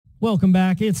Welcome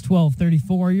back. It's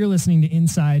 12:34. You're listening to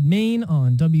Inside Maine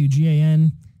on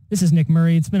WGAN. This is Nick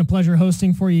Murray. It's been a pleasure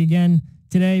hosting for you again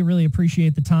today. Really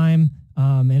appreciate the time.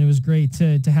 And it was great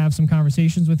to have some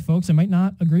conversations with folks I might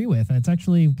not agree with. That's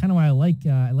actually kind of why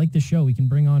I like this show. We can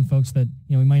bring on folks that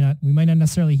we might not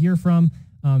necessarily hear from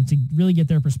to really get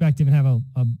their perspective and have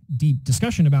a deep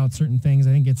discussion about certain things. I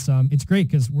think it's great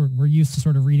because we're used to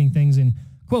sort of reading things in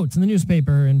quotes in the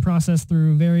newspaper and processed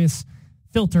through various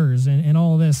filters and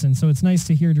all of this. And so it's nice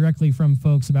to hear directly from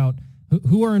folks about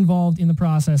who are involved in the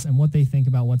process and what they think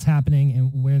about what's happening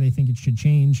and where they think it should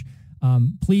change.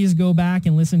 Please go back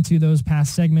and listen to those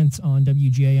past segments on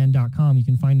WGAN.com. You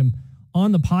can find them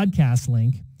on the podcast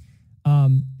link.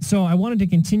 So I wanted to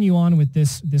continue on with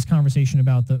this conversation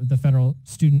about the federal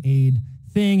student aid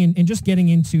thing and just getting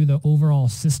into the overall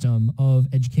system of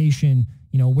education.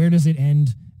 Where does it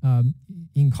end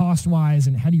in cost-wise,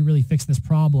 and how do you really fix this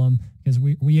problem? Because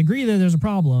we agree that there's a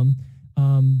problem,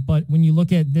 but when you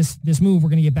look at this move, we're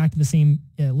going to get back to the same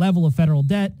level of federal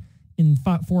debt in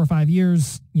 4 or 5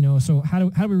 years. So how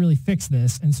do we really fix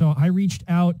this? And so I reached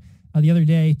out the other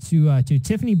day to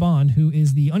Tiffany Bond, who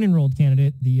is the unenrolled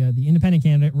candidate, the independent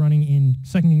candidate running in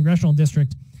 2nd Congressional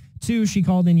District 2. She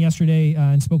called in yesterday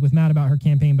and spoke with Matt about her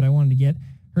campaign, but I wanted to get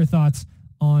her thoughts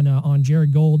on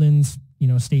Jared Golden's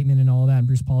statement and all that, and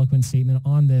Bruce Poliquin's statement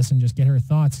on this, and just get her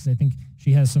thoughts, because I think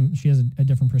she has a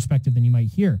different perspective than you might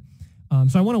hear.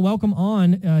 So I want to welcome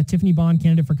on Tiffany Bond,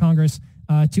 candidate for Congress,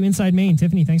 to Inside Maine.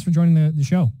 Tiffany, thanks for joining the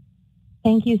show.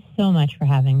 Thank you so much for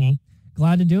having me.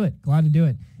 Glad to do it.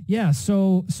 Yeah.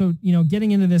 So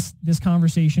getting into this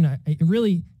conversation, it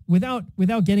really, without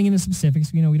getting into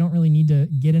specifics, we don't really need to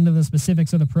get into the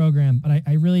specifics of the program, but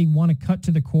I really want to cut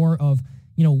to the core of,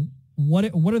 what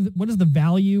is the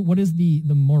value? What is the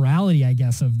morality, I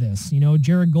guess, of this?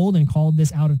 Jared Golden called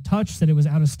this out of touch, said it was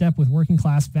out of step with working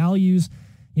class values.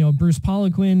 Bruce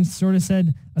Poliquin sort of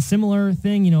said a similar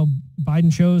thing.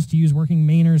 Biden chose to use working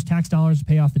Mainers' tax dollars to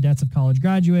pay off the debts of college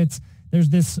graduates. There's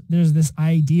this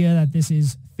idea that this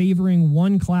is favoring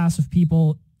one class of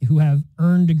people who have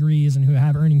earned degrees and who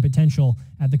have earning potential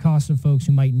at the cost of folks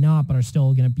who might not, but are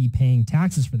still going to be paying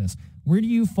taxes for this. Where do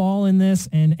you fall in this,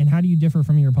 and how do you differ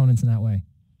from your opponents in that way?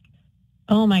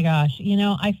 Oh my gosh.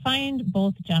 I find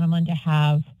both gentlemen to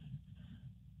have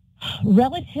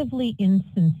relatively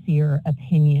insincere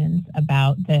opinions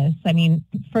about this. I mean,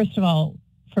 first of all,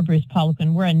 for Bruce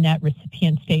Poliquin, we're a net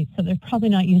recipient state, so they're probably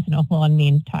not using a whole lot of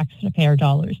Maine taxpayer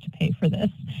dollars to pay for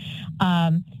this.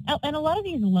 And a lot of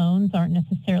these loans aren't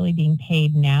necessarily being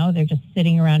paid now. They're just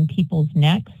sitting around people's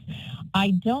necks.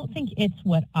 I don't think it's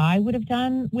what I would have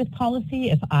done with policy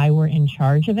if I were in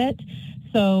charge of it.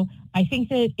 So I think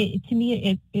that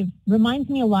it reminds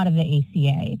me a lot of the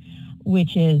ACA,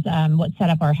 which is what set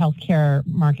up our healthcare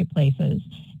marketplaces.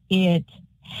 It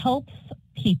helps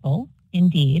people,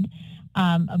 indeed,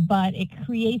 but it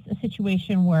creates a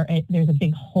situation where there's a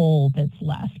big hole that's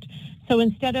left. So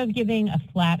instead of giving a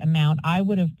flat amount, I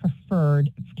would have preferred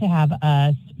to have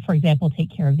us, for example,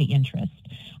 take care of the interest.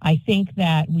 I think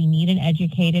that we need an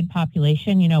educated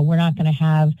population. We're not going to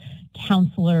have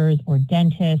counselors or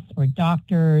dentists or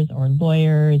doctors or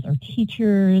lawyers or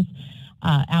teachers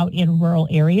out in rural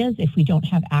areas if we don't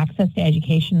have access to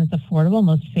education that's affordable.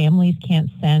 Most families can't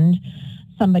send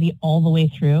somebody all the way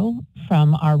through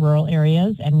from our rural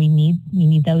areas, and we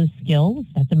need those skills.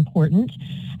 That's important.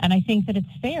 And I think that it's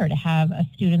fair to have a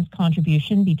student's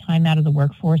contribution be time out of the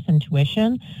workforce and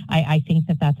tuition. I think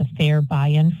that that's a fair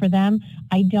buy-in for them.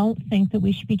 I don't think that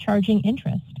we should be charging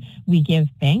interest. We give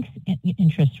banks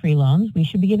interest-free loans. We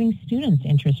should be giving students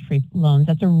interest-free loans.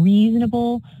 That's a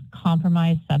reasonable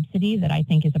compromise subsidy that I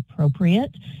think is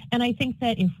appropriate. And I think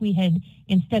that if we had,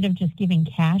 instead of just giving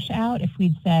cash out, if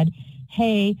we'd said,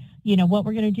 hey, what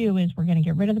we're going to do is we're going to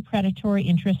get rid of the predatory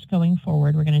interest going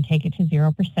forward. We're going to take it to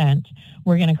 0%.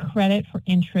 We're going to credit for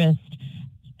interest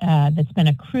that's been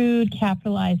accrued,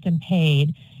 capitalized, and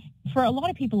paid. For a lot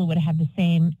of people, it would have the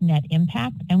same net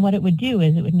impact. And what it would do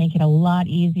is it would make it a lot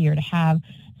easier to have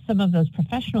some of those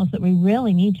professionals that we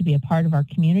really need to be a part of our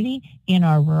community in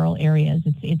our rural areas.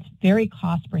 It's very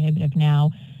cost prohibitive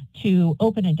now to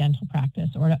open a dental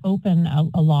practice or to open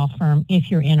a law firm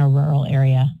if you're in a rural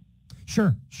area.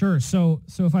 Sure. So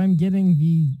if I'm getting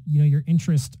your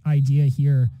interest idea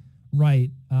here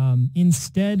right,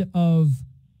 instead of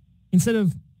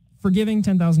forgiving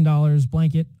 $10,000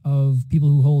 blanket of people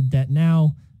who hold debt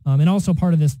now, and also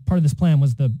part of this plan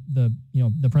was the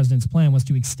president's plan was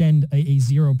to extend a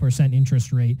 0%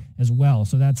 interest rate as well.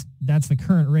 So that's the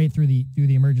current rate through the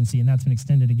emergency, and that's been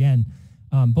extended again.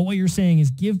 But what you're saying is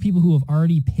give people who have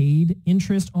already paid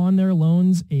interest on their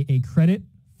loans a credit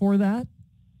for that?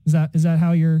 Is that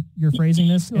how you're phrasing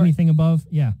this? Sure. Anything above?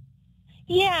 Yeah.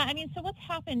 Yeah, I mean, so what's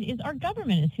happened is our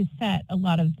government is who set a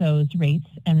lot of those rates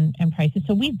and prices.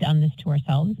 So we've done this to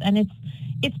ourselves, and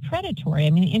it's predatory. I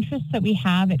mean, the interest that we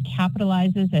have, it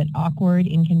capitalizes at awkward,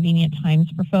 inconvenient times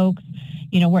for folks.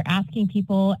 You know, we're asking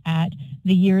people at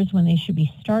the years when they should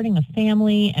be starting a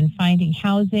family and finding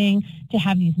housing to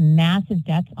have these massive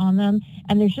debts on them,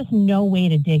 and there's just no way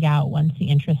to dig out once the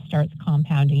interest starts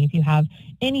compounding. If you have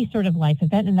any sort of life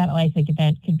event, and that life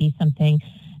event could be something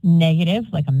negative,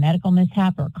 like a medical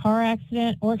mishap or a car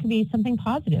accident, or it could be something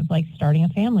positive, like starting a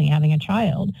family, having a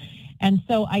child. And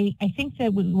so I think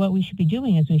that what we should be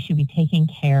doing is we should be taking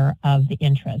care of the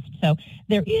interest. So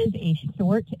there is a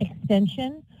short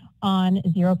extension on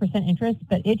 0% interest,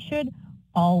 but it should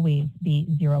always be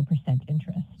 0%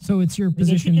 interest. So it's your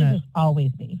position that just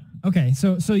always be. Okay,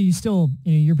 so you still,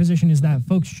 your position is that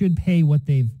folks should pay what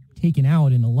they've taken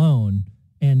out in a loan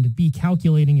and be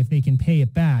calculating if they can pay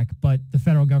it back, but the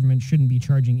federal government shouldn't be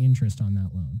charging interest on that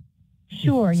loan.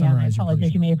 Sure, yeah, I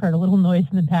apologize. You may have heard a little noise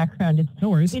in the background. No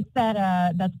worries. It's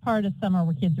that's part of summer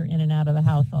where kids are in and out of the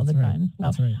house all the time. So,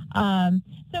 that's right.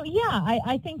 So yeah,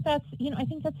 I think that's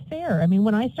fair. I mean,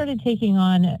 when I started taking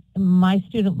on my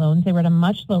student loans, they were at a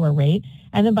much lower rate,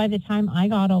 and then by the time I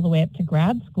got all the way up to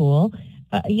grad school,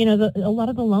 a lot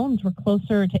of the loans were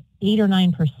closer to 8 or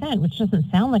 9%, which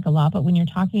doesn't sound like a lot, but when you're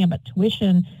talking about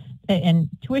tuition, and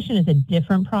tuition is a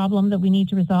different problem that we need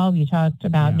to resolve. You talked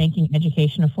about making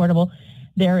education affordable.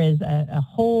 There is a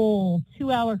whole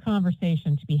 2-hour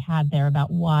conversation to be had there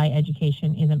about why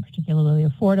education isn't particularly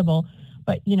affordable.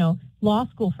 But, law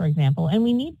school, for example, and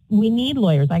we need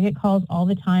lawyers. I get calls all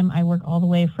the time. I work all the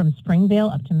way from Springvale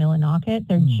up to Millinocket.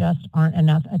 There just aren't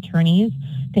enough attorneys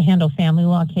to handle family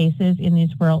law cases in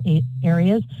these rural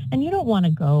areas. And you don't want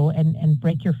to go and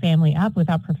break your family up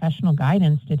without professional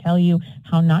guidance to tell you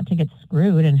how not to get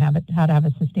screwed and how to have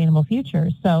a sustainable future.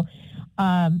 So,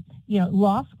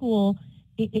 law school,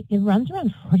 it runs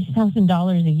around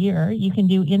 $40,000 a year. You can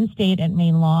do in-state at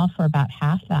Maine Law for about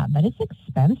half that, but it's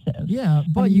expensive. Yeah,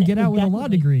 but you get out with a law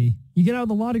degree. You get out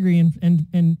with a law degree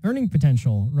and earning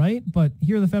potential, right? But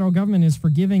here the federal government is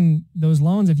forgiving those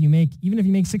loans even if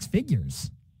you make six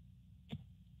figures.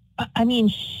 I mean,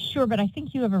 sure, but I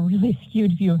think you have a really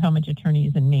skewed view of how much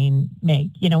attorneys in Maine make.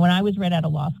 When I was right out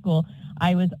of law school,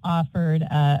 I was offered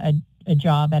a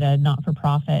job at a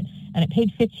not-for-profit, and it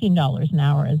paid $15 an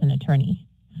hour as an attorney.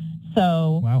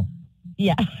 So, wow.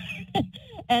 Yeah.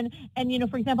 and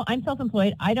for example, I'm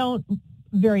self-employed. I don't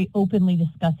very openly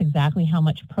discuss exactly how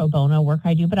much pro bono work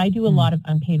I do, but I do a lot of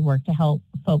unpaid work to help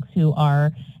folks who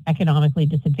are economically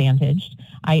disadvantaged.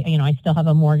 I still have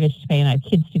a mortgage to pay and I have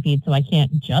kids to feed, so I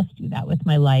can't just do that with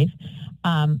my life.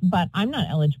 But I'm not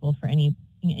eligible for any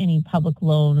public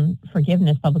loan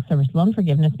forgiveness, public service loan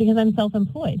forgiveness, because I'm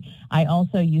self-employed. I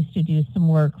also used to do some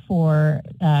work for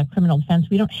criminal defense.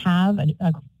 We don't have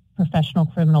a professional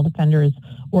criminal defenders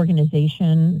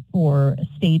organization or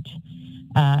state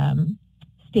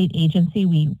agency.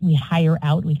 We hire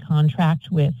out, we contract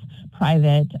with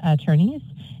private attorneys.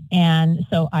 And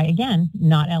so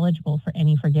not eligible for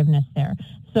any forgiveness there.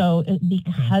 So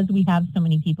because we have so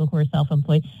many people who are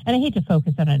self-employed, and I hate to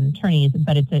focus on attorneys,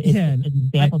 but it's an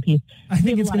example piece. I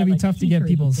think it's going to be tough to get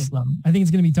people's. I think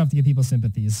it's going to be tough to get people's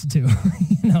sympathies too.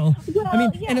 Well,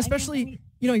 and especially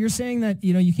you're saying that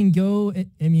you can go.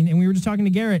 I mean, and we were just talking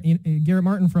to Garrett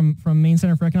Martin from Maine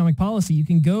Center for Economic Policy. You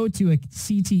can go to a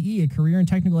CTE, a Career and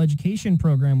Technical Education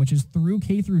program, which is through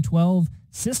K through 12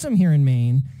 system here in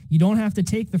Maine. You don't have to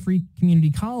take the free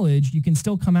community college. You can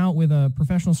still come out with a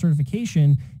professional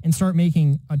certification and start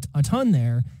making a ton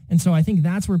there. And so I think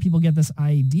that's where people get this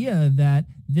idea that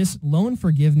this loan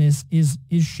forgiveness is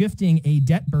shifting a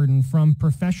debt burden from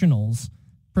professionals,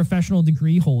 professional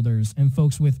degree holders, and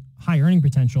folks with high earning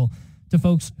potential to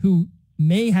folks who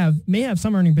may have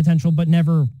some earning potential but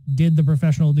never did the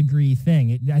professional degree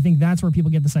thing. I think that's where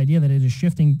people get this idea that it is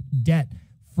shifting debt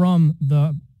from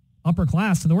the upper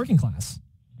class to the working class.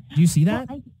 Do you see that?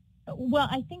 Well,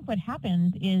 I think what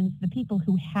happens is the people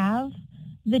who have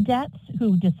the debts,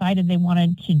 who decided they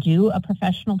wanted to do a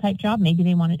professional type job, maybe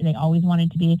they always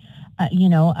wanted to be,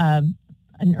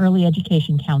 an early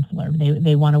education counselor.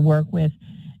 They want to work with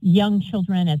young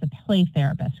children as a play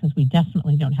therapist, because we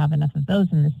definitely don't have enough of those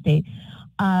in the state.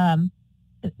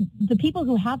 The people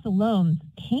who have the loans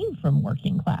came from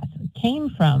working class, came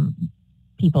from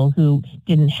people who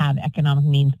didn't have economic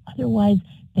means. Otherwise,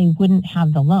 they wouldn't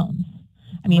have the loans.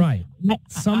 I mean, right.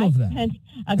 Some of them. I spent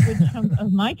a good chunk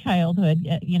of my childhood,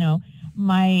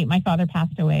 my father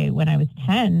passed away when I was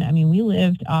 10. I mean, we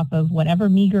lived off of whatever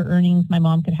meager earnings my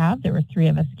mom could have. There were 3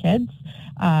 of us kids.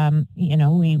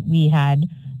 We had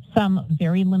some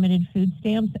very limited food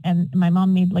stamps, and my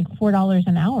mom made like $4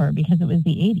 an hour because it was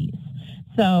the 80s.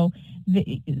 So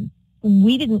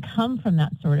we didn't come from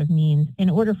that sort of means. In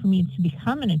order for me to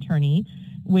become an attorney,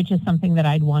 which is something that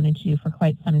I'd wanted to do for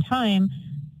quite some time,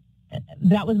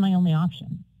 that was my only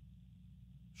option.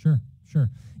 Sure.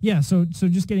 Yeah, so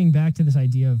just getting back to this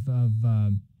idea of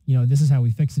this is how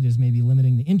we fix it, is maybe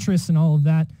limiting the interest and all of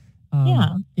that.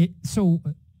 So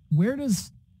where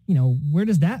does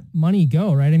that money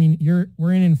go, right? I mean,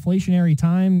 we're in inflationary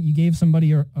time. You gave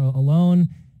somebody a loan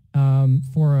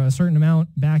for a certain amount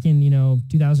back in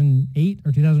 2008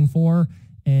 or 2004,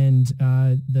 and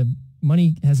the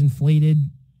money has inflated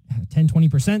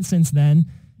 10-20% since then.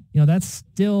 That's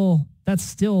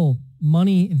still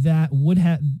money that would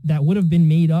have been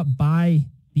made up by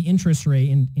the interest rate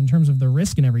in terms of the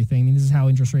risk and everything. I mean, this is how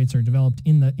interest rates are developed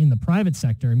in the private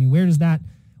sector. I mean, where does that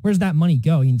money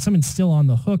go? I mean, someone's still on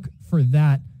the hook for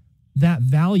that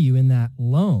value in that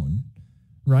loan,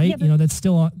 right? Yeah, that's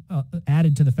still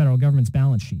added to the federal government's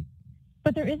balance sheet.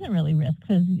 But there isn't really risk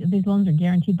because these loans are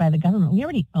guaranteed by the government. We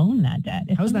already own that debt.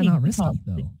 How is that not risky,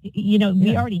 though?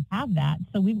 We already have that,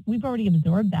 so we've already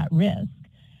absorbed that risk.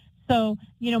 So,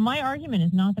 my argument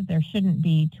is not that there shouldn't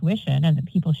be tuition and that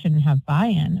people shouldn't have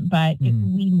buy-in, but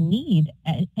we need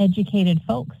educated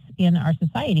folks in our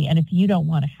society. And if you don't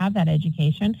want to have that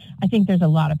education, I think there's a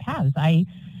lot of paths.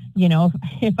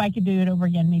 If I could do it over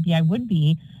again, maybe I would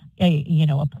be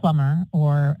a plumber,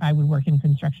 or I would work in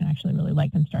construction. I actually really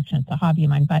like construction. It's a hobby of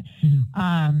mine. But,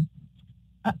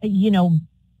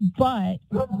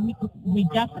 but we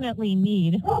definitely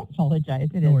need, apologize,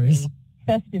 it is a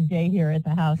festive day here at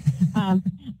the house.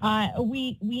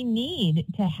 We need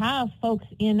to have folks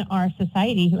in our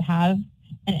society who have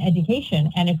an education.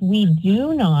 And if we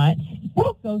do not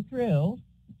go through,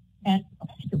 and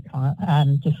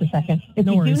just a second, if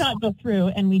we do not go through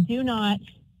and we do not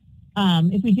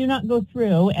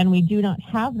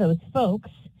have those folks,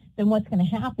 then what's going to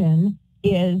happen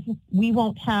is we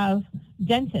won't have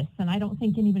dentists. And I don't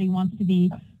think anybody wants to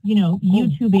be,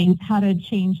 YouTubing how to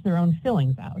change their own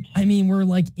fillings out. I mean, we're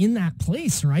like in that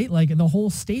place, right? Like the whole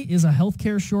state is a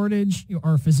healthcare shortage.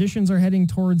 Our physicians are heading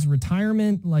towards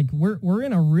retirement. Like we're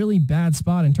in a really bad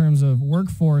spot in terms of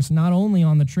workforce, not only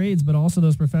on the trades, but also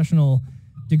those professional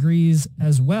degrees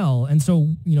as well. And so,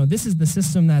 this is the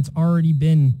system that's already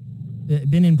been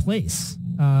in place.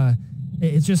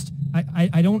 It's just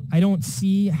I don't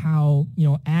see how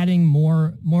adding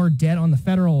more debt on the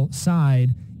federal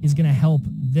side is going to help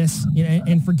this,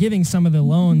 and forgiving some of the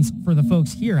loans for the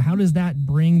folks here. How does that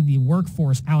bring the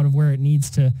workforce out of where it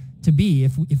needs to be?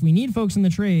 If we need folks in the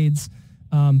trades,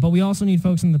 but we also need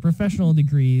folks in the professional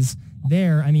degrees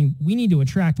there, I mean, we need to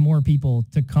attract more people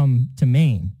to come to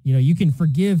Maine. You can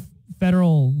forgive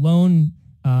federal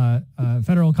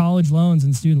college loans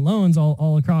and student loans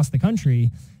all across the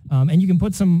country, and you can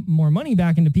put some more money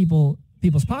back into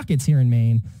people's pockets here in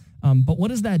Maine. But what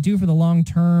does that do for the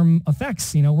long-term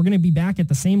effects? We're going to be back at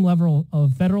the same level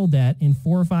of federal debt in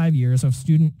 4 or 5 years of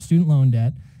student loan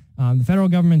debt. The federal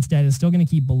government's debt is still going to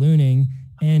keep ballooning.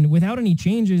 And without any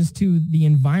changes to the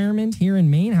environment here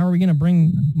in Maine, how are we going to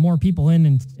bring more people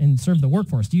in and serve the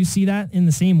workforce? Do you see that in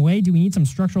the same way? Do we need some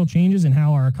structural changes in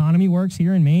how our economy works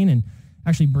here in Maine and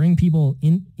actually bring people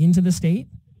into the state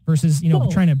versus,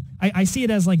 trying to, I see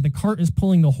it as like the cart is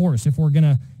pulling the horse. If we're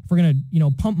going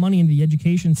to pump money into the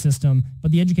education system,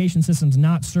 but the education system's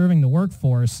not serving the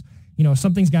workforce,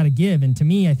 something's got to give. And to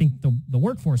me, I think the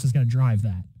workforce is going to drive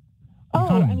that.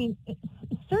 Economy. I mean,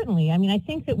 certainly. I mean, I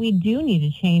think that we do need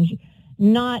to change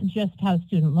not just how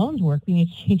student loans work. We need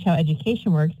to change how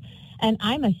education works. And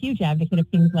I'm a huge advocate of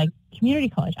things like community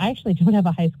college. I actually don't have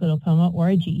a high school diploma or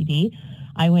a GED.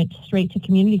 I went straight to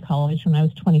community college when I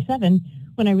was 27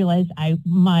 when I realized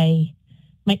my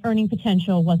earning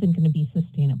potential wasn't going to be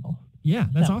sustainable. Yeah,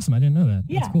 that's awesome. I didn't know that.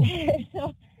 Yeah. That's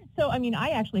cool. So, I mean,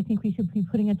 I actually think we should be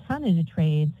putting a ton into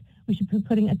trades. We should be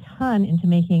putting a ton into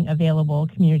making available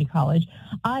community college.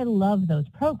 I love those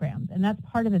programs, and that's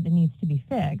part of it that needs to be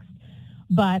fixed.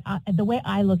 But the way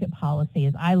I look at policy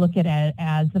is I look at it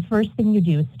as the first thing you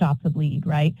do is stop the bleed,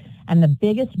 right? And the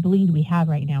biggest bleed we have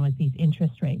right now is these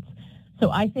interest rates.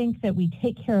 So I think that we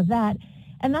take care of that,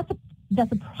 and that's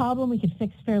a problem we could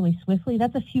fix fairly swiftly.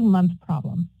 That's a few-month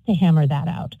problem to hammer that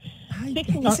out.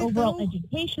 Fixing our overall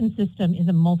education system is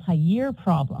a multi-year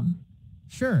problem.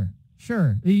 Sure.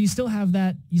 You still have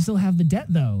that. You still have the debt,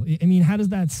 though. I mean, how does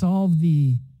that solve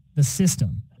the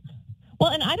system?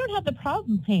 Well, and I don't have the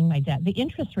problem paying my debt. The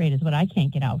interest rate is what I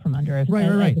can't get out from under as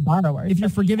right. a borrower. If you're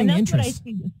forgiving the interest,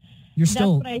 you're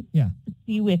still,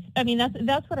 see with. I mean,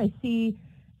 that's what I see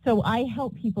So I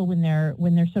help people when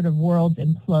their sort of worlds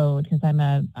implode, because I'm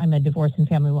a divorce and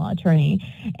family law attorney.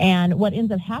 And what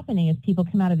ends up happening is people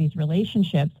come out of these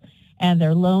relationships and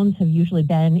their loans have usually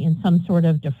been in some sort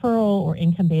of deferral or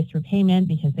income-based repayment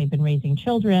because they've been raising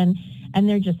children, and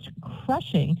they're just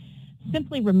crushing.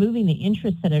 Simply removing the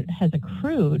interest that it has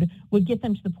accrued would get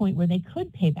them to the point where they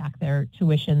could pay back their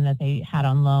tuition that they had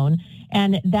on loan.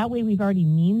 And that way we've already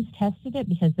means tested it,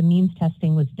 because the means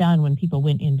testing was done when people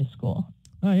went into school.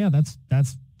 Oh yeah, that's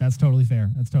totally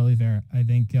fair. That's totally fair. I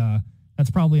think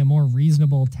that's probably a more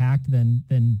reasonable tact than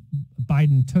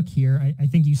Biden took here. I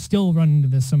think you still run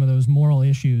into some of those moral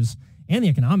issues and the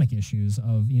economic issues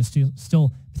of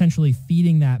still potentially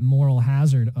feeding that moral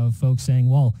hazard of folks saying,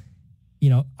 well,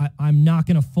 I'm not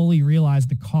going to fully realize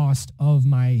the cost of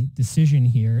my decision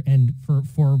here, and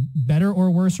for better or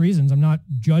worse reasons. I'm not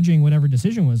judging whatever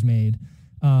decision was made,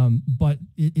 but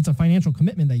it's a financial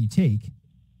commitment that you take.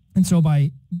 And so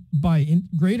by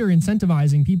greater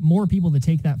incentivizing more people to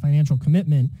take that financial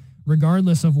commitment,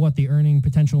 regardless of what the earning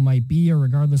potential might be or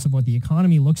regardless of what the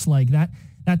economy looks like, that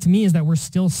to me is that we're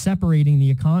still separating the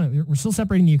economy. We're still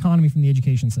separating the economy from the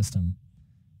education system.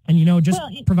 And,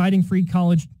 providing free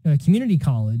college, community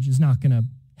college is not going to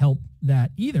help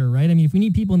that either, right? I mean, if we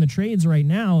need people in the trades right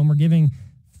now and we're giving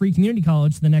free community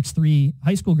college to the next 3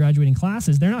 high school graduating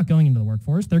classes, they're not going into the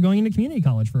workforce. They're going into community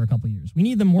college for a couple of years. We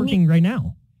need them working right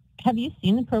now. Have you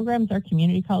seen the programs our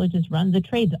community colleges run? The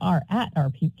trades are at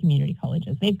our community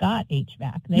colleges. They've got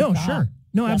HVAC. Sure.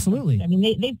 No, absolutely. I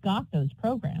mean, they've got those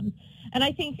programs. And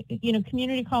I think,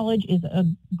 community college is a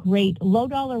great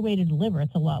low-dollar way to deliver.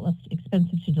 It's a lot less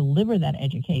expensive to deliver that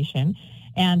education,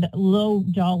 and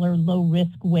low-dollar,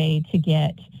 low-risk way to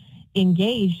get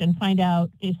engaged and find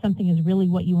out if something is really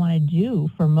what you want to do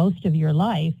for most of your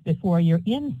life before you're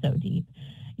in so deep.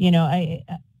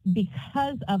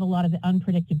 Because of a lot of the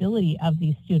unpredictability of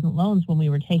these student loans when we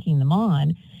were taking them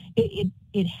on,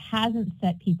 it hasn't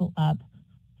set people up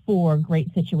for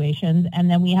great situations. And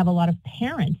then we have a lot of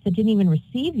parents that didn't even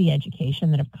receive the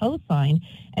education that have co-signed,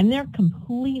 and they're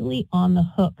completely on the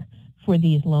hook for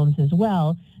these loans as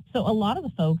well. So a lot of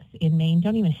the folks in Maine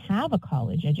don't even have a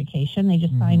college education. They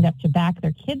just signed up to back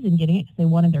their kids in getting it because they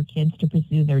wanted their kids to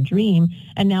pursue their dream,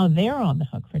 and now they're on the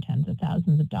hook for tens of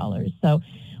thousands of dollars. So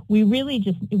we really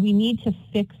we need to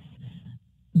fix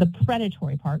the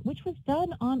predatory part, which was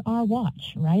done on our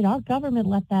watch, right? Our government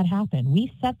let that happen.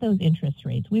 We set those interest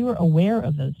rates. We were aware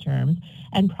of those terms,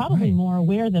 and probably more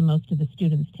aware than most of the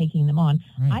students taking them on.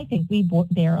 I think we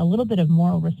bear a little bit of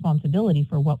moral responsibility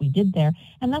for what we did there,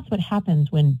 and that's what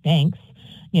happens when banks,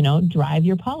 drive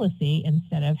your policy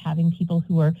instead of having people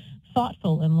who are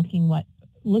thoughtful and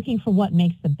looking for what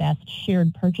makes the best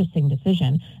shared purchasing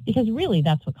decision, because really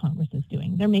that's what Congress is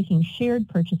doing. They're making shared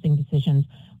purchasing decisions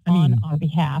on our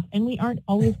behalf, and we aren't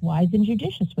always wise and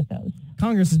judicious with those.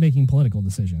 Congress is making political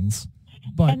decisions,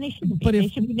 and they shouldn't be. They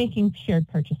should be making shared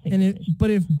purchasing decisions.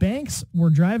 But if banks were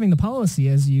driving the policy,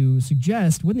 as you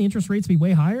suggest, wouldn't the interest rates be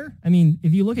way higher? I mean,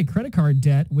 if you look at credit card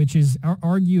debt, which is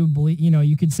arguably,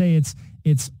 you could say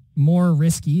it's more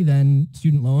risky than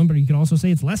student loan, but you could also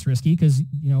say it's less risky because,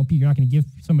 you're not going to give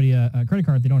somebody a credit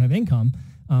card if they don't have income.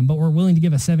 But we're willing to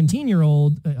give a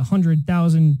 17-year-old $100,000,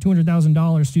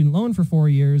 $200,000 student loan for 4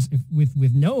 years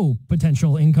with no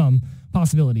potential income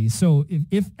possibilities. So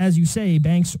if, as you say,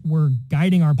 banks were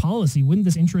guiding our policy, wouldn't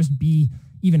this interest be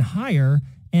even higher?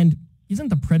 And isn't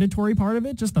the predatory part of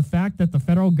it just the fact that the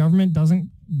federal government doesn't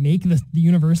make the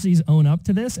universities own up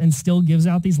to this and still gives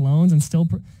out these loans and still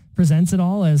presents it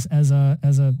all as a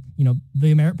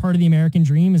the part of the American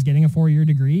dream is getting a 4-year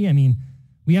degree? I mean,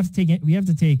 we have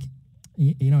to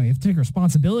take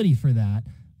responsibility for that.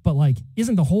 But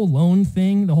isn't the whole loan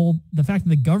thing, the fact that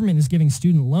the government is giving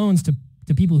student loans to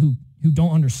people who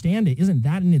don't understand it, isn't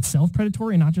that in itself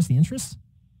predatory and not just the interest?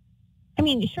 I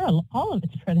mean, sure, all of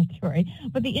it's predatory,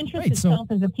 but the interest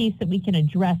itself is a piece that we can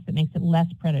address that makes it less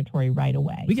predatory right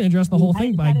away. We can address the whole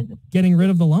thing by getting rid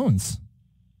of the loans.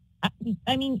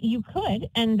 I mean, you could,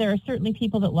 and there are certainly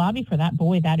people that lobby for that.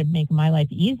 Boy, that would make my life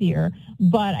easier,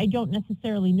 but I don't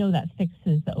necessarily know that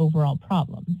fixes the overall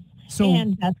problem.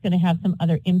 And that's going to have some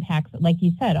other impacts, like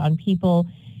you said, on people.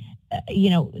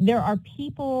 There are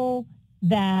people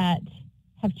that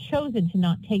have chosen to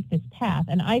not take this path,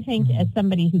 and I think as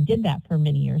somebody who did that for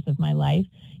many years of my life,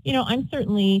 I'm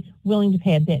certainly willing to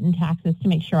pay a bit in taxes to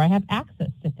make sure I have access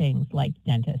to things like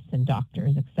dentists and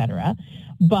doctors, et cetera.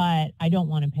 But I don't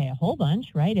want to pay a whole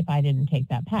bunch, right, if I didn't take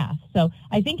that path. So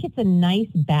I think it's a nice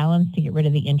balance to get rid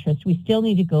of the interest. We still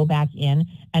need to go back in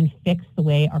and fix the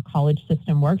way our college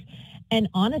system works. And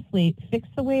honestly, fix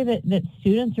the way that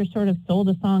students are sort of sold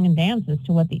a song and dance as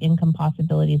to what the income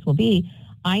possibilities will be.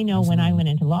 I know Absolutely. When I went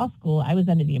into law school, I was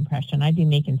under the impression I'd be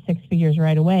making six figures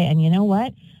right away. And you know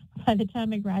what? By the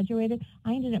time I graduated,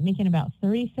 I ended up making about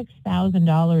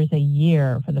 $36,000 a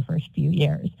year for the first few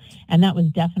years. And that was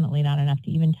definitely not enough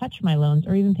to even touch my loans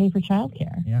or even pay for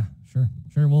childcare. Yeah, sure.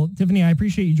 Well, Tiffany, I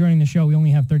appreciate you joining the show. We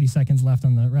only have 30 seconds left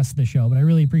on the rest of the show, but I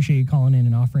really appreciate you calling in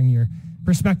and offering your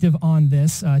perspective on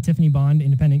this. Tiffany Bond,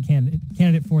 independent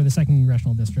candidate for the 2nd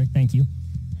Congressional District. Thank you.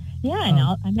 Yeah, and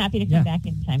I'm happy to come back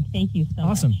anytime. Thank you so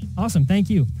much. Awesome. Thank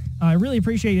you. I really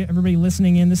appreciate everybody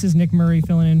listening in. This is Nick Murray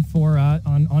filling in for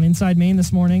on Inside Maine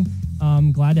this morning.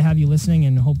 Glad to have you listening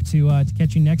and hope to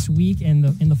catch you next week and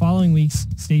in the following weeks.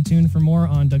 Stay tuned for more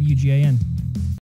on WGAN.